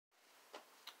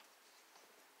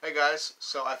Hey guys,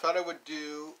 so I thought I would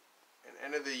do an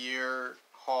end of the year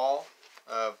haul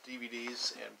of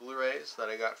DVDs and Blu-rays that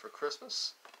I got for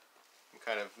Christmas. I'm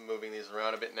kind of moving these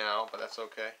around a bit now, but that's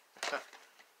okay.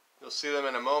 You'll see them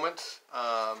in a moment.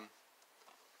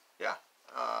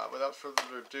 Without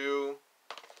further ado,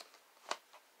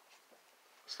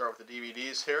 start with the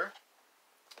DVDs here.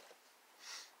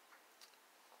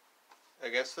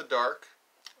 Against the Dark.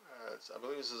 I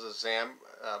believe this is a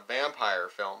vampire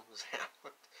film.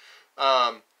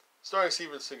 Starring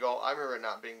Steven Seagal. I remember it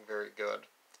not being very good.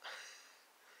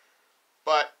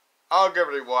 But I'll give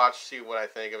it a watch, see what I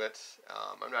think of it.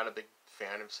 I'm not a big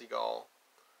fan of Seagal.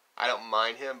 I don't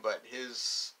mind him, but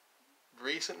his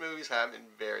recent movies haven't been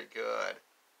very good.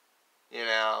 You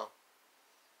know,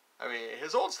 I mean,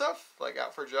 his old stuff, like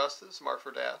Out for Justice, Marked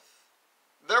for Death,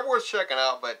 they're worth checking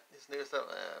out, but his new stuff,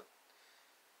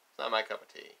 it's not my cup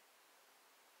of tea.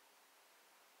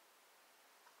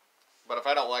 But if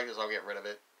I don't like this, I'll get rid of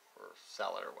it, or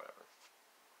sell it, or whatever.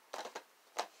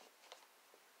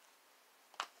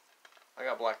 I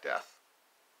got Black Death,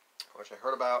 which I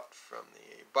heard about from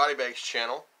the Body Bags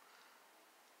channel,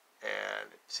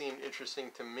 and it seemed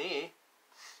interesting to me.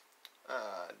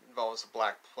 It involves the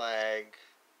Black Plague,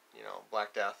 you know,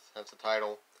 Black Death, that's the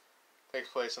title. Takes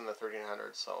place in the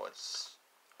 1300s, so it's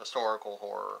historical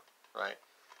horror, right?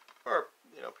 Or,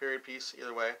 you know, period piece,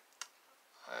 either way.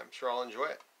 I'm sure I'll enjoy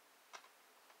it.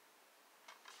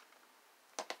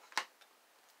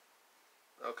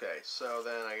 Okay, so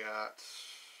then I got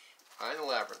Eye in the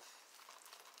Labyrinth.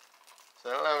 So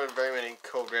I don't have very many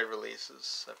Code Red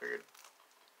releases. I figured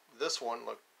this one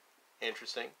looked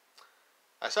interesting.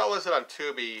 I saw it listed on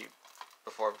Tubi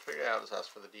before, but figured out this has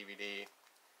for the DVD.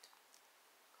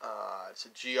 It's a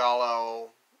giallo,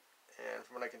 and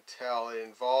from what I can tell, it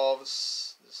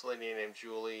involves this lady named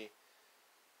Julie.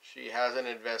 She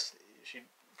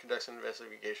conducts an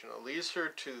investigation. It leads her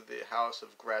to the house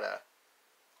of Greta,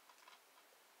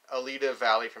 Alita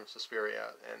Valley from Suspiria,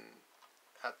 and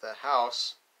at the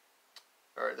house,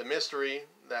 or the mystery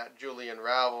that Julie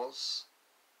unravels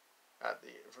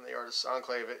from the artist's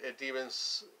enclave,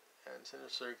 demons and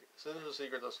sinister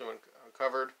secrets also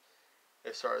uncovered.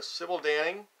 It stars Sybil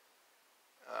Danning,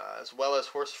 as well as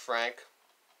Horst Frank,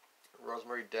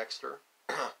 Rosemary Dexter.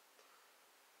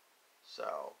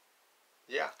 So,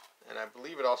 yeah, and I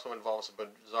believe it also involves a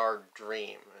bizarre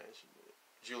dream.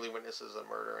 Julie witnesses a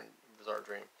murder in a bizarre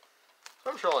dream. So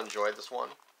I'm sure I'll enjoy this one,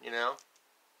 you know.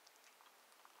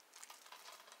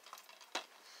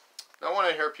 Now, I want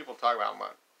to hear people talk about them.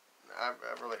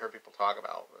 I've really heard people talk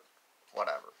about, but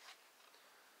whatever.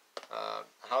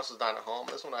 House is Not at Home.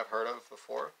 This one I've heard of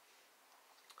before.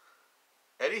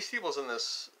 Eddie Steeples is in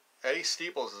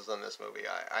this movie.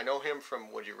 I know him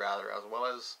from Would You Rather, as well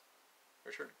as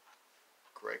Richard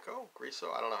Grieco.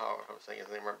 I don't know how I'm saying his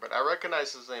name right, but I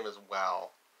recognize his name as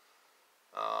well.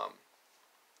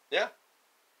 Yeah.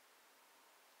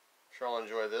 Sure I'll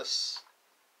enjoy this.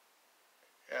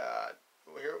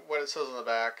 Here, what it says on the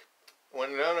back. When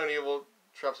an unknown evil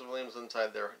traps the Williams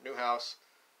inside their new house,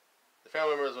 the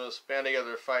family members must band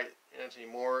together to fight an entity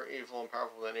more evil and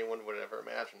powerful than anyone would ever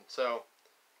imagine. So,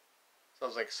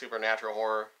 sounds like supernatural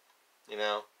horror, you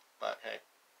know, but hey.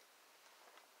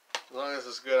 As long as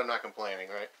it's good, I'm not complaining,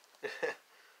 right?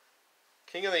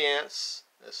 King of the Ants,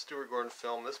 a Stuart Gordon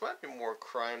film. This might be more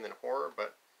crime than horror,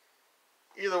 but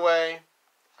either way,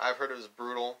 I've heard it was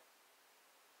brutal.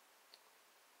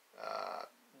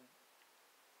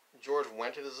 George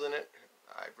Wendt is in it.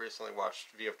 I recently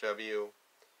watched VFW.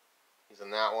 He's in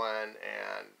that one.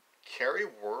 And Carrie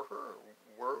Wu,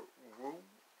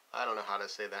 I don't know how to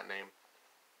say that name,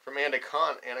 from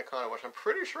Anaconda, which I'm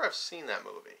pretty sure I've seen that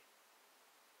movie.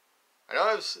 I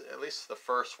know it was at least the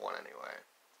first one anyway.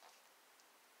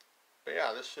 But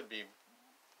yeah, this should be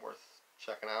worth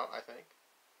checking out, I think.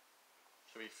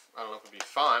 I don't know if it'd be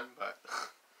fun, but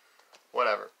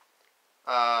whatever.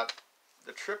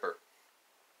 The Tripper,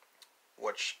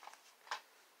 which,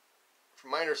 from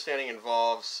my understanding,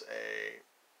 involves a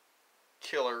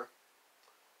killer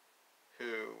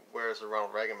who wears a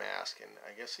Ronald Reagan mask, and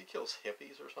I guess he kills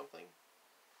hippies or something.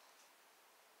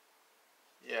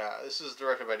 Yeah, this is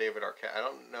directed by David Arquette. I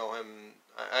don't know him.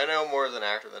 I know more as an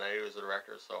actor than I do as a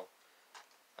director, so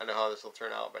I know how this will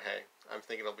turn out. But hey, I'm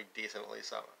thinking it'll be decent at least.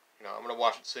 So, you know, I'm gonna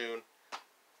watch it soon.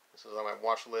 This is on my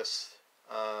watch list.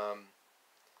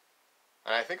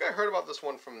 And I think I heard about this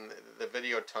one from the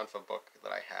Video Tonfa book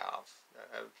that I have.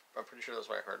 I'm pretty sure that's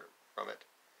where I heard from it.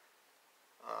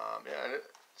 Yeah, and it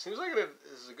seems like it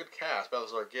is a good cast.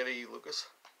 Balthazar Getty, Lucas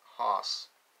Haas.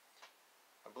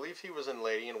 I believe he was in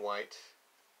Lady in White,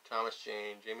 Thomas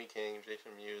Jane, Jamie King,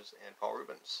 Jason Mewes, and Paul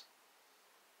Rubens.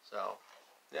 So,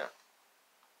 Yeah.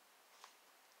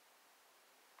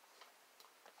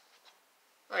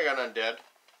 I got Undead.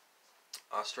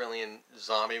 Australian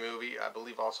zombie movie. I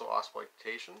believe also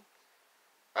exploitation.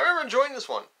 I remember enjoying this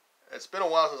one. It's been a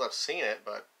while since I've seen it,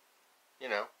 but, you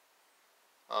know.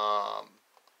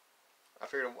 I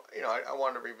figured, you know, I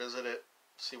wanted to revisit it,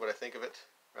 see what I think of it,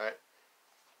 right?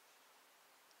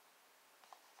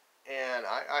 And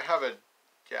I have a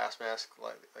gas mask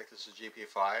like this is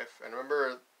GP5, and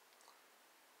remember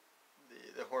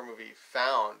the horror movie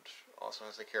Found also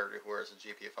has a character who wears a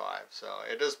GP5, so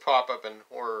it does pop up in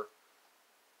horror,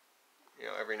 you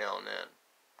know, every now and then.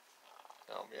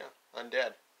 Yeah,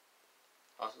 Undead.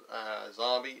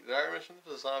 Zombie. Did I mention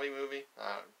this? A zombie movie?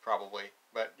 Probably,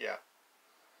 but yeah.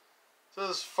 So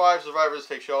this 5 survivors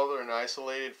take shelter in an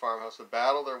isolated farmhouse to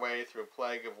battle their way through a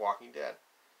plague of walking dead.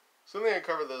 Soon they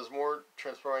uncover that there's more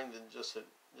transpiring than just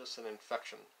an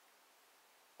infection.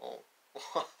 Oh,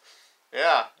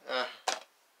 yeah,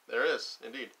 there is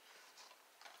indeed.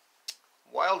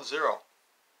 Wild Zero,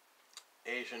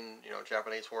 Asian, you know,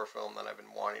 Japanese horror film that I've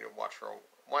been wanting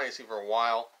to see for a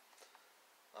while.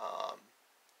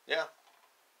 Yeah,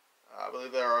 I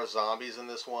believe there are zombies in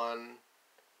this one,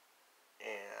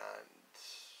 and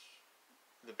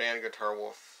the band Guitar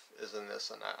Wolf is in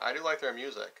this, and I do like their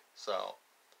music, so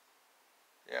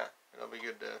yeah, it'll be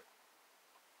good to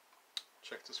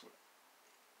check this one.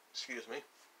 Excuse me.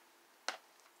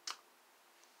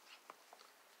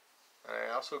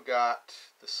 I also got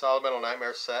the Solid Metal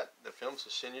Nightmare set, the films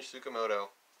of Shinya Tsukamoto.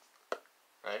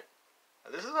 Right?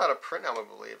 This is out of print now, I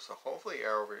believe, so hopefully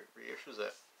Arrow reissues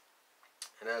it.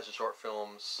 And it has the short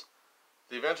films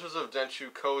The Adventures of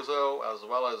Denshu Kozo, as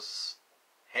well as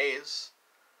Haze.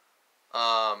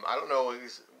 I don't know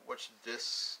which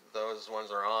discs those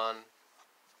ones are on,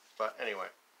 but anyway.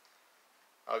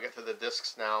 I'll get to the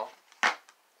discs now.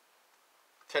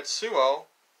 Tetsuo,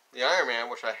 the Iron Man,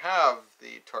 which I have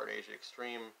the Tartan Asia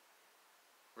Extreme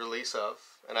release of,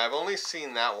 and I've only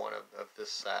seen that one of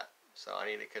this set, so I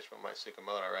need to catch up with my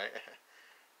Tsukamoto, right?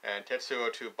 And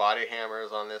Tetsuo 2 body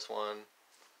hammers on this one.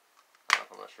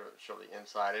 I'm not sure show the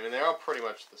inside. I mean, they're all pretty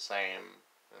much the same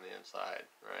on the inside,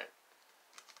 right?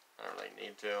 I don't really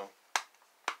need to.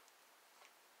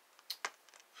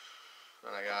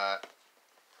 Then I got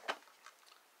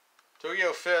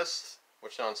Tokyo Fist,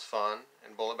 which sounds fun,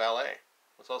 and Bullet Ballet,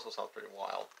 which also sounds pretty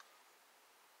wild.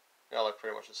 They all look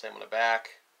pretty much the same on the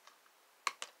back.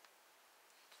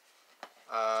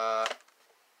 A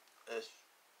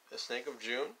Snake of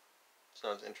June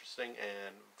sounds interesting,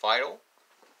 and Vital,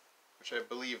 which I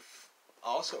believe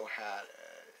also had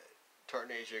a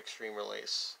Tartan Asia Extreme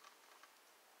release.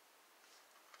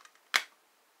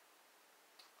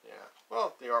 Yeah,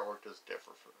 well, the artwork does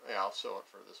differ. Yeah, I'll show it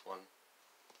for this one.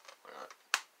 Why not?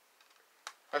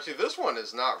 Actually, this one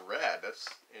is not red. That's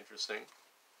interesting.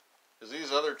 Because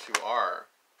these other two are.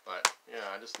 But,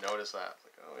 yeah, I just noticed that.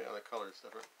 Like, oh, yeah, the color's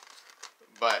different.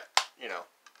 But, you know,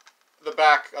 the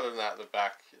back, other than that, the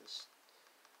back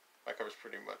cover's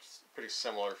pretty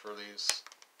similar for these.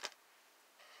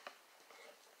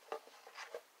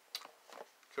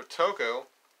 Kotoko,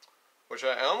 which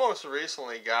I almost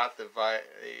recently got the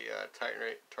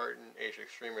Tartan Asia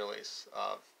Extreme release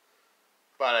of,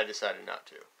 but I decided not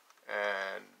to.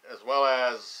 And as well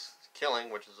as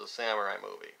Killing, which is a samurai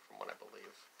movie, from what I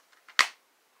believe.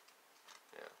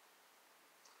 Yeah.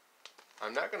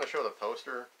 I'm not going to show the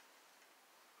poster.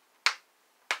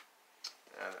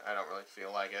 And I don't really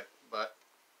feel like it, but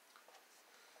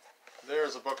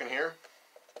there's a book in here,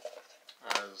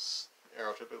 as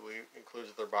Arrow typically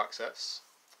includes their box sets.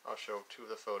 I'll show 2 of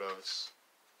the photos.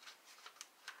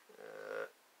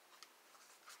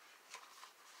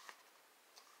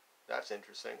 That's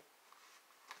interesting.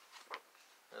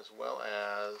 As well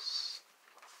as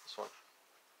this one.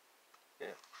 Yeah.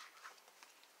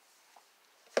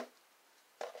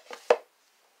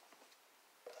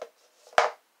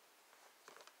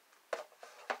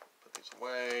 Put these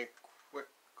away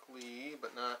quickly,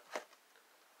 but not.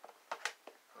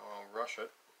 I'll rush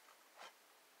it.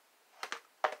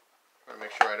 Trying to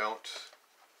make sure I don't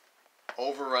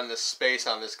overrun the space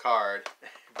on this card,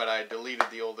 but I deleted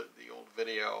the old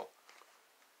video,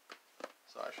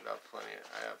 so I should have plenty.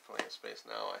 I have plenty of space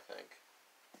now, I think.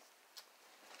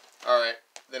 All right,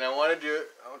 then I want to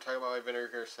talk about my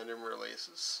Vinegar Syndrome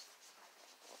releases,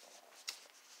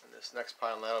 and this next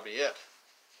pile, and that'll be it.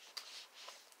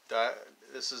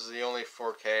 This is the only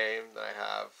 4K that I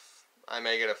have. I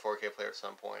may get a 4K player at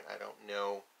some point. I don't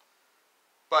know,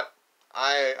 but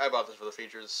I bought this for the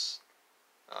features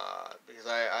because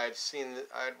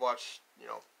I'd watched, you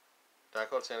know, Dark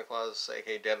Cloud Santa Claus,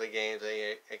 aka Deadly Games,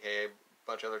 aka a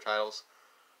bunch of other titles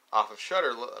off of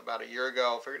Shudder about a year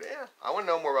ago. I figured, yeah, I want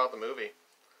to know more about the movie.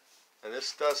 And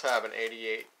this does have an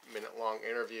 88-minute long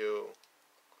interview,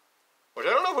 which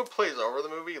I don't know if it plays over the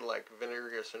movie like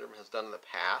Vinegar Syndrome has done in the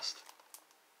past.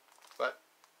 But,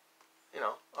 you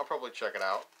know, I'll probably check it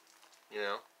out, you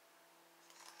know.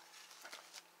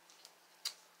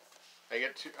 I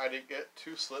did get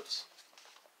 2 slips.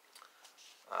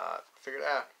 Figured,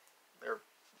 they're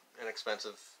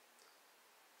inexpensive.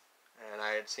 And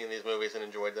I had seen these movies and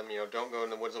enjoyed them. You know, Don't Go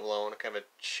in the Woods Alone, kind of a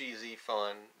cheesy,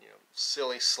 fun, you know,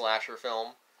 silly slasher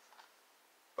film.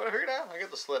 But I figured, I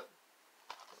get the slip.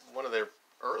 One of their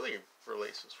early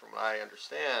releases, from what I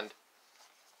understand.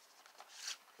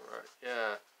 Right,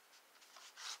 yeah.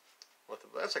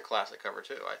 That's a classic cover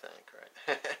too, I think,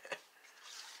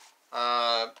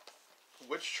 right?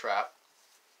 Witch Trap,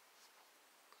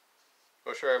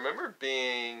 which I remember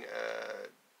being,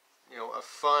 you know, a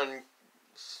fun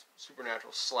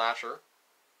supernatural slasher.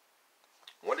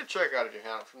 I wanted to check out if you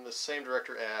have from the same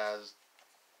director as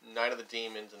Night of the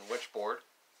Demons and Witchboard,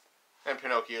 and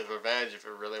Pinocchio's Revenge, if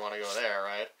you really want to go there,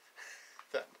 right?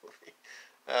 That movie.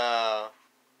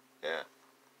 Yeah.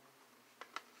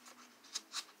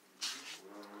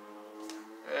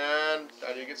 And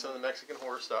I did get some of the Mexican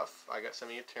horror stuff. I got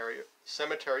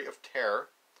Cemetery of Terror,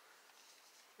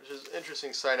 which is an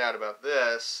interesting side out about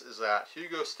this is that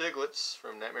Hugo Stiglitz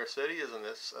from Nightmare City is in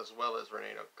this, as well as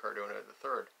Rene Cardona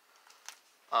III.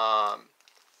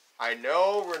 I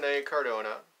know Rene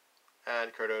Cardona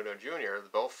and Cardona Jr.,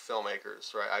 both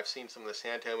filmmakers, right? I've seen some of the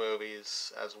Santo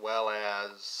movies, as well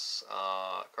as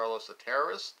Carlos the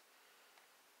Terrorist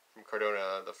from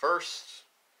Cardona the First.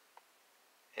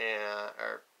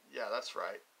 Yeah, that's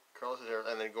right. Carlos the Terrorist.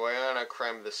 And then Guyana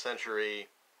Crime of the Century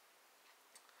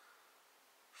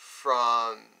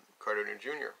from Cardona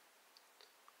Jr.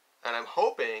 And I'm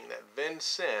hoping that Vin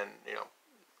Sin, you know,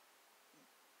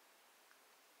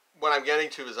 what I'm getting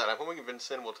to is that I'm hoping Vin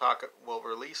Sin will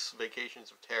release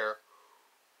Vacations of Terror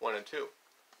 1 and 2.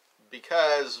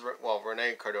 Because, well,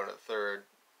 Rene Cardona III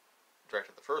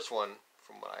directed the first one,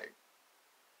 from what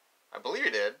I believe he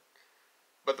did.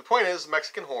 But the point is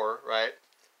Mexican horror, right?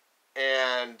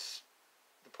 And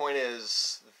the point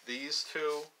is these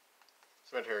two,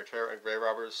 Cemetery of Terror and Grave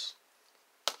Robbers,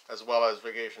 as well as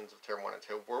Vacations of Terror 1 and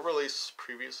 2, were released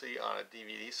previously on a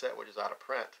DVD set, which is out of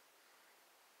print,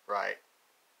 right?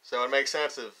 So it makes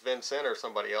sense if Vincent or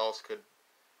somebody else could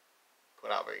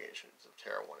put out Vacations of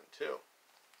Terror 1 and 2,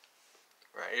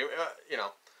 right? You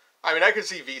know, I mean, I could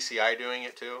see VCI doing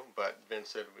it too, but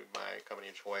Vincent would be my company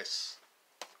of choice.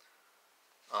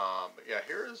 But yeah,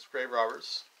 here's Grave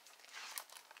Robbers.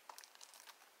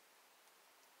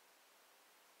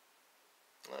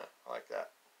 Yeah, I like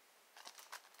that.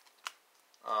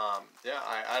 Yeah,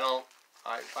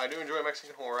 I do enjoy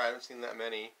Mexican horror. I haven't seen that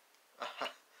many.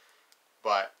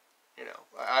 But, you know,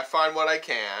 I find what I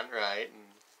can, right? And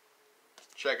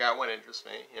check out what interests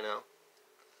me, you know.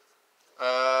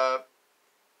 I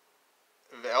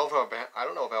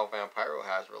don't know if El Vampiro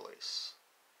has release.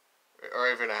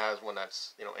 Or even it has one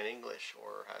that's, you know, in English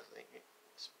or has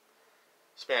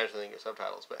Spanish and English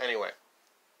subtitles. But anyway,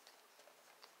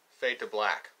 Fade to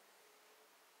Black.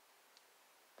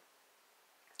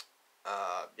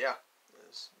 Yeah,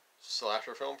 it's a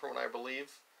slasher film from what I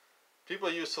believe.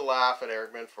 People used to laugh at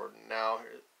Eric Binford, and now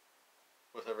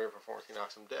with every performance he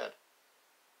knocks them dead.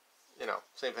 You know,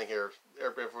 same thing here.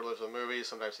 Eric Binford lives in movies.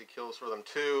 Sometimes he kills for them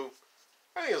too.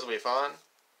 I think this will be fun,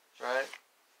 right?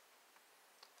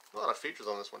 A lot of features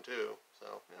on this one too,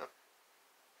 so yeah.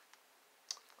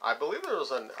 I believe there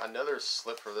was another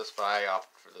slip for this, but I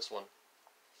opted for this one.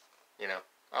 You know,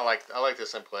 I like the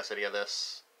simplicity of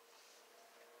this.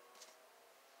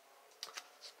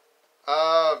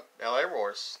 L.A.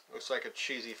 Roars looks like a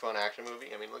cheesy, fun action movie.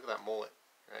 I mean, look at that mullet,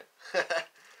 right?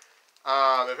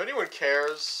 If anyone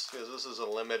cares, because this is a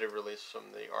limited release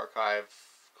from the archive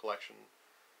collection,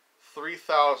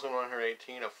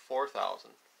 3,118 of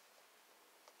 4,000.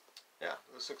 Yeah,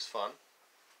 this looks fun.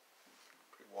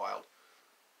 Pretty wild.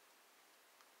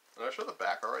 Did I show the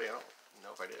back already? I don't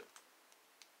know if I did.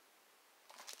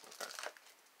 Okay.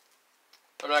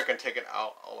 I'm not going to take it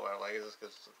out all the way like this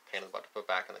because it's a pain in the butt to put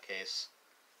back in the case.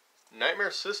 Nightmare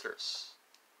Sisters.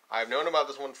 I've known about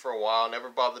this one for a while. Never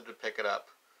bothered to pick it up.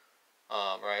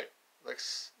 Right?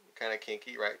 Looks kind of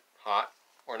kinky, right? Hot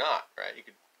or not, right? You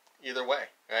could either way,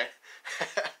 right?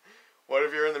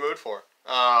 Whatever you're in the mood for.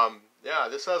 Yeah,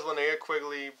 this has Linnea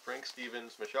Quigley, Brink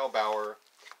Stevens, Michelle Bauer.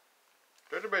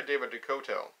 Directed by David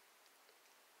DeCoto.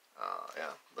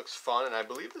 Yeah, looks fun, and I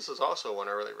believe this is also one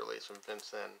early release from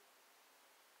Vincent.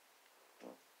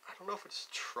 I don't know if it's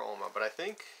Troma, but I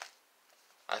think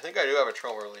I think I do have a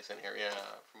Troma release in here. Yeah,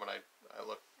 from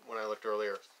when I looked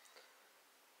earlier.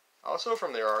 Also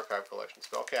from their archive collection,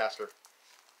 Spellcaster.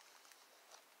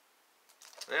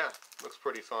 Yeah, looks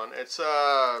pretty fun. It's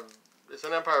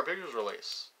an Empire Pictures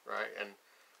release, right? And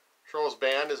Trolls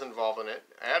Band is involved in it.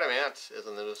 Adam Ant is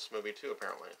in this movie too,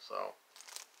 apparently. So,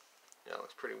 yeah, it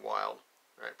looks pretty wild,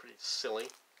 right? Pretty silly.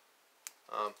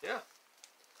 Yeah.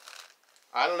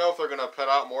 I don't know if they're gonna put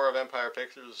out more of Empire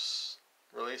Pictures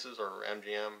releases or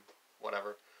MGM,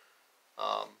 whatever.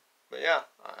 But yeah,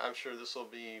 I'm sure this will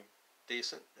be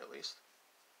decent, at least.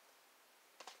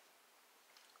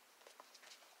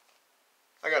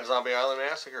 I got Zombie Island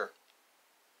Massacre.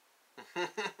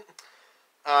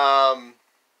 I've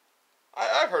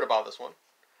heard about this one.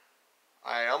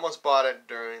 I almost bought it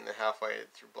during the halfway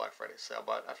through Black Friday sale,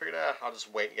 but I figured I'll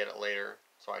just wait and get it later.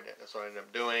 So I did. That's what I ended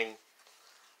up doing.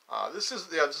 This is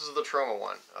the Troma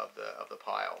one of the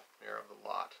pile here, of the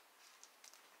lot.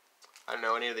 I don't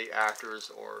know any of the actors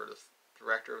or the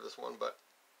director of this one, but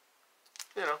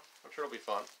you know, I'm sure it'll be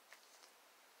fun.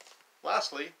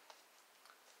 Lastly,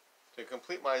 to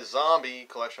complete my zombie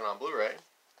collection on Blu-ray,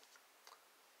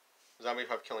 Zombie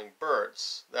Pup Killing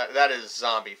Birds. That is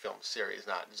zombie film series,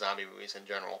 not zombie movies in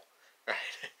general. Right?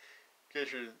 In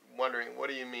case you're wondering, what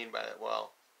do you mean by that?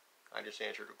 Well, I just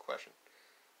answered a question.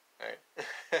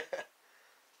 Right?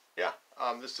 Yeah,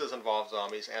 this does involve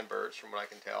zombies and birds, from what I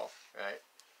can tell. Right?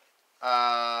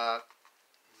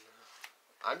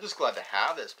 I'm just glad to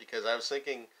have this, because I was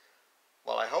thinking,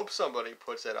 well, I hope somebody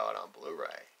puts it out on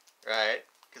Blu-ray, right?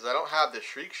 Because I don't have the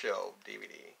Shriek Show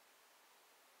DVD.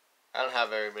 I don't have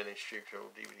very many Shriek Show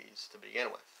DVDs to begin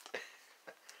with.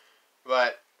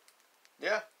 But,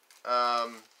 yeah. I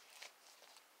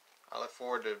look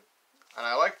forward to... And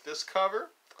I like this cover.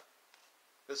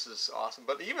 This is awesome.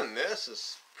 But even this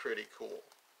is pretty cool.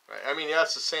 Right? I mean, yeah,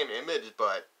 it's the same image,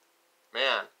 but,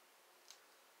 man.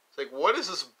 It's like, what is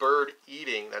this bird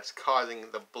eating that's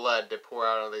causing the blood to pour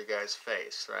out of the guy's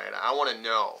face, right? I want to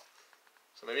know.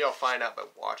 So maybe I'll find out by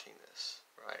watching this,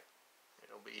 right?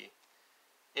 It'll be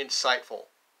insightful.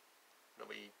 It'll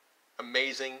be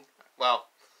amazing. Well,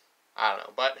 I don't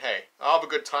know. But, hey, I'll have a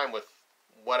good time with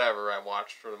whatever I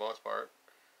watch for the most part.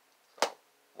 So,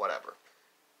 whatever.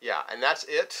 Yeah, and that's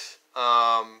it.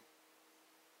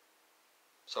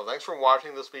 So thanks for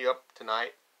watching. This will be up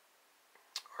tonight.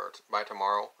 Or by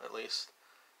tomorrow, at least.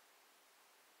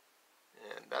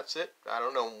 And that's it. I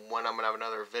don't know when I'm going to have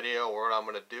another video or what I'm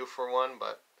going to do for one,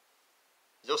 but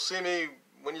you'll see me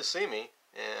when you see me.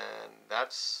 And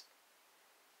that's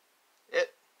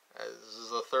it. This is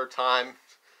the third time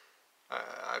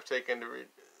I've taken the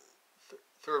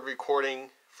third recording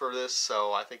for this,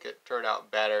 so I think it turned out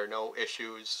better. No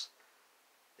issues.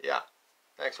 Yeah.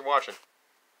 Thanks for watching.